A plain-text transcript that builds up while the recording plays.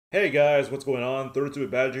Hey guys, what's going on?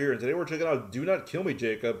 32-Bit Badger here, and today we're checking out Do Not Kill Me,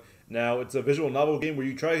 Jacob. Now, it's a visual novel game where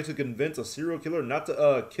you try to convince a serial killer not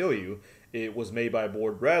to kill you. It was made by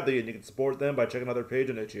Board Bradley, and you can support them by checking out their page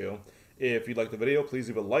on itch.io. If you like the video, please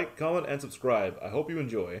leave a like, comment, and subscribe. I hope you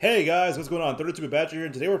enjoy. Hey guys, what's going on? 32-Bit Badger here,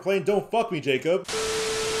 and today we're playing Don't Fuck Me, Jacob.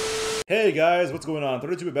 Hey guys, what's going on?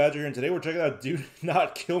 32-Bit Badger here, and today we're checking out Do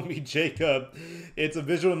Not Kill Me, Jacob. It's a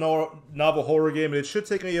visual novel horror game, and it should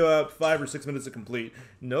take me about 5 or 6 minutes to complete.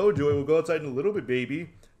 No, Joy, we'll go outside in a little bit, baby.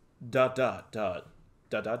 Dot, dot, dot.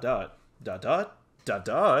 Dot, dot, dot. Dot, dot. Dot,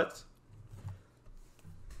 dot.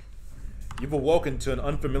 You've awoken to an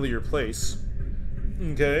unfamiliar place.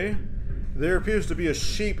 Okay. There appears to be a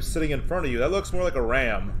sheep sitting in front of you. That looks more like a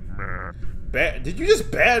ram. Did you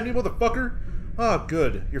just bat me, motherfucker? Ah,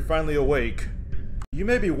 good. You're finally awake. You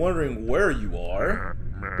may be wondering where you are,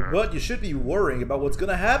 but you should be worrying about what's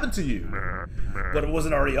gonna happen to you. But it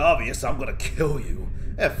wasn't already obvious, I'm gonna kill you.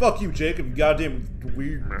 Eh, fuck you, Jacob, you goddamn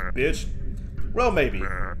weird bitch. Well, maybe.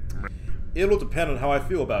 It'll depend on how I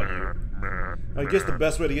feel about you. I guess the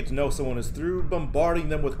best way to get to know someone is through bombarding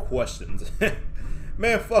them with questions.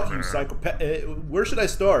 Man, fuck you, psychopath. Where should I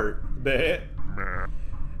start?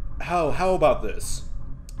 How about this?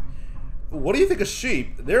 What do you think of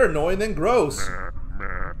sheep? They're annoying then gross.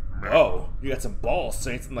 Oh, you got some balls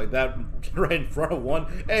saying something like that right in front of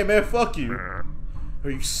one. Hey man, fuck you. Are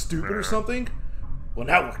you stupid or something? Well,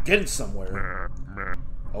 now we're getting somewhere.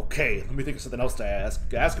 Okay, let me think of something else to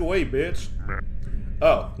ask. Ask away, bitch.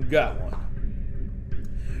 Oh, got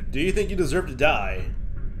one. Do you think you deserve to die?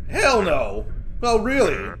 Hell no. Oh,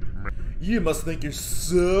 really? You must think you're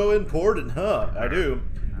so important, huh? I do.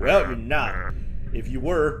 Well, you're not. If you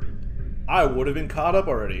were, I would have been caught up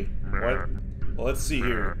already. What? Well, let's see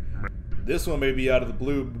here. This one may be out of the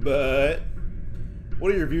blue, but...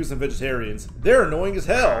 What are your views on vegetarians? They're annoying as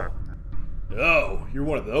hell. Oh, you're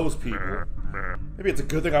one of those people. Maybe it's a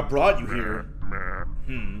good thing I brought you here.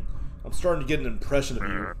 I'm starting to get an impression of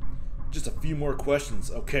you. Just a few more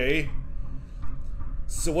questions, okay?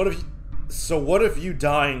 So what if you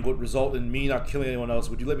dying would result in me not killing anyone else?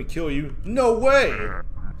 Would you let me kill you? No way!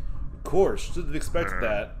 Of course, should have expected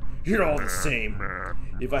that. You're all the same.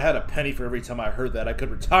 If I had a penny for every time I heard that, I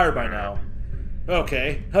could retire by now.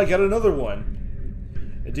 Okay, I got another one.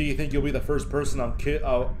 Do you think you'll be the first person I'll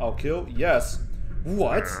kill? Yes.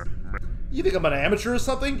 What? You think I'm an amateur or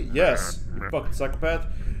something? Yes. You fucking psychopath.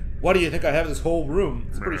 Why do you think I have this whole room?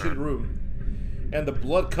 It's a pretty shitty room. And the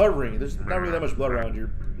blood covering. There's not really that much blood around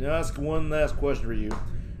here. Now, ask one last question for you.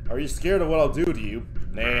 Are you scared of what I'll do to you?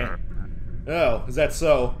 Nah. Oh, is that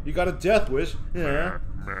so? You got a death wish? Yeah.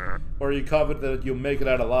 Or are you confident that you'll make it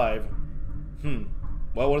out alive?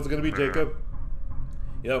 Well, what is it gonna be, Jacob?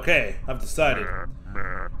 Yeah, okay, I've decided.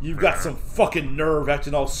 You've got some fucking nerve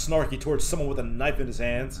acting all snarky towards someone with a knife in his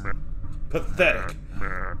hands. Pathetic.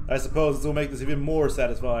 I suppose this will make this even more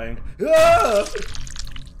satisfying. Ah!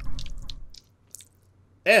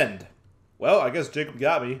 End. Well, I guess Jacob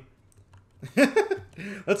got me.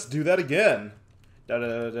 Let's do that again.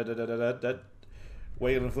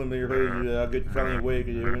 Wait until you're good, finally awake.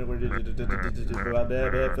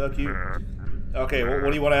 Fuck you. Okay, what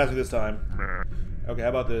do you want to ask me this time? Okay, how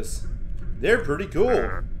about this? They're pretty cool.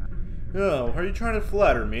 Oh, are you trying to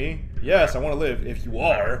flatter me? Yes, I want to live. If you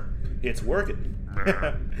are, it's working.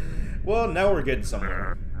 Well, now we're getting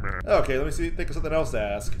somewhere. Okay, let me think of something else to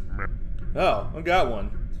ask. Oh, I got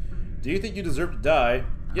one. Do you think you deserve to die?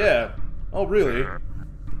 Yeah. Oh, really?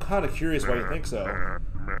 I'm kind of curious why you think so.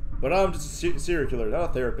 But I'm just a serial killer,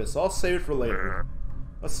 not a therapist, so I'll save it for later.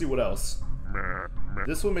 Let's see what else.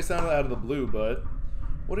 This one may sound out of the blue, but...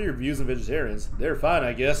 What are your views on vegetarians? They're fine,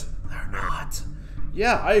 I guess. They're not.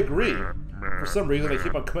 Yeah, I agree. For some reason, I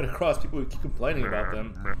keep on coming across people who keep complaining about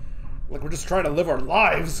them. Like we're just trying to live our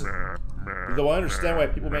lives. Though I understand why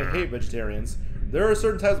people may hate vegetarians. There are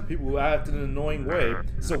certain types of people who act in an annoying way,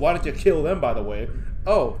 so why don't you kill them, by the way?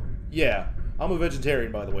 Oh, yeah. I'm a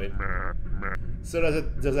vegetarian, by the way. So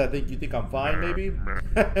does that think you think I'm fine, maybe?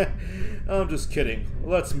 I'm just kidding.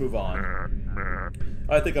 Let's move on.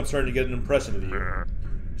 I think I'm starting to get an impression of you.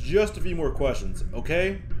 Just a few more questions,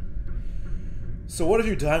 okay? So what if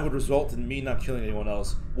you dying would result in me not killing anyone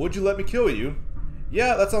else? Would you let me kill you?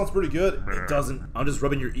 Yeah, that sounds pretty good. It doesn't. I'm just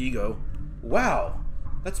rubbing your ego. Wow,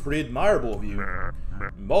 that's pretty admirable of you.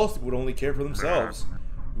 Most people would only care for themselves.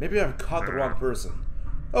 Maybe I've caught the wrong person.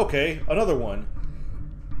 Okay, another one.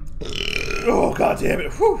 Oh, god damn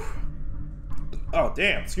it. Whew. Oh,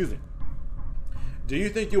 damn, excuse me. Do you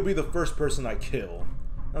think you'll be the first person I kill?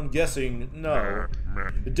 I'm guessing no.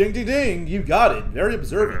 Ding, ding, ding, you got it. Very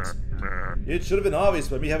observant. It should have been obvious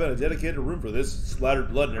by me having a dedicated room for this, splattered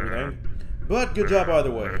blood and everything. But good job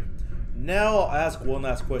either way. Now I'll ask one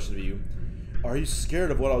last question of you. Are you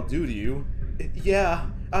scared of what I'll do to you? Yeah,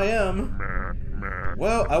 I am.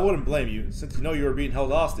 Well, I wouldn't blame you, since you know you were being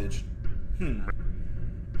held hostage.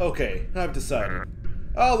 Okay, I've decided.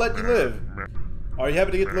 I'll let you live. Are you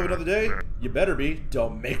happy to get to live another day? You better be.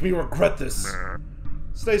 Don't make me regret this.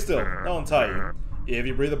 Stay still. I'll untie you. If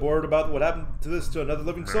you breathe a word about what happened to this to another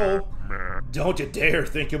living soul, don't you dare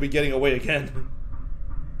think you'll be getting away again.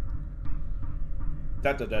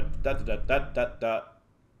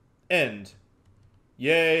 End.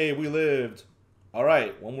 Yay, we lived.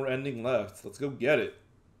 Alright, one more ending left. Let's go get it.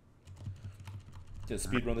 Just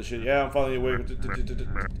speedrun this shit. Yeah, I'm finally awake.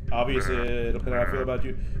 Obviously, it'll depend on how I feel about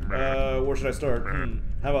you. Where should I start?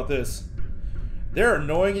 How about this? They're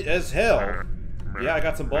annoying as hell. Yeah, I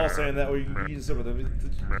got some balls saying that. You use some of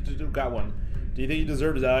them. Got one. Do you think you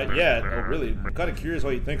deserve to die? Yeah. Oh, really? I'm kind of curious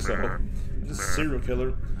why you think so. I'm just a serial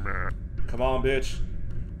killer. Come on, bitch.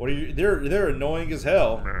 What are you? They're annoying as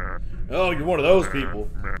hell. Oh, you're one of those people.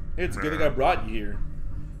 It's good that I brought you here.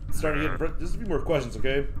 It's starting to get. Just a few more questions,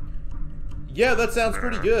 okay? Yeah, that sounds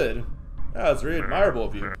pretty good. That's very admirable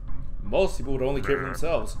of you. Most people would only care for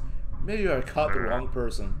themselves. Maybe I caught the wrong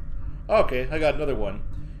person. Okay, I got another one.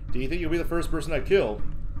 Do you think you'll be the first person I kill?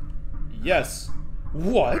 Yes.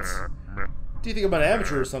 What? Do you think I'm an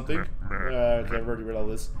amateur or something? Okay, I've already read all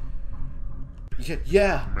this.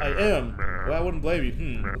 Yeah, I am. Well, I wouldn't blame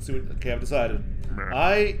you. Let's see what... Okay, I've decided.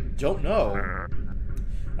 I don't know.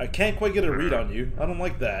 I can't quite get a read on you. I don't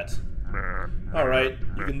like that. Alright,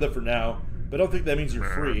 you can live for now. But I don't think that means you're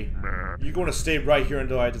free. You're going to stay right here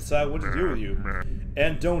until I decide what to do with you.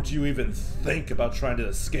 And don't you even think about trying to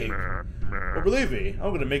escape. But believe me, I'm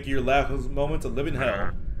going to make your last moments a living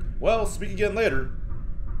hell. Well, speak again later.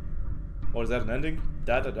 What is that, an ending?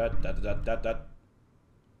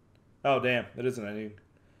 Oh, damn, it is an ending.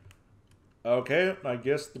 Okay, I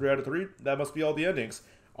guess 3 out of 3. That must be all the endings.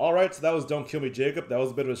 Alright, so that was Don't Kill Me Jacob. That was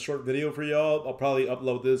a bit of a short video for y'all. I'll probably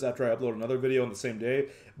upload this after I upload another video on the same day.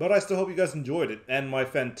 But I still hope you guys enjoyed it, and my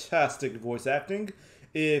fantastic voice acting.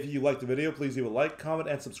 If you liked the video, please leave a like, comment,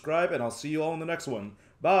 and subscribe, and I'll see you all in the next one.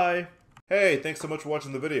 Bye! Hey, thanks so much for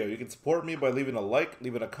watching the video. You can support me by leaving a like,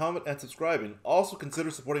 leaving a comment, and subscribing. Also consider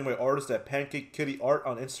supporting my artist at Pancake Kitty Art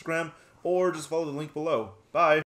on Instagram, or just follow the link below. Bye!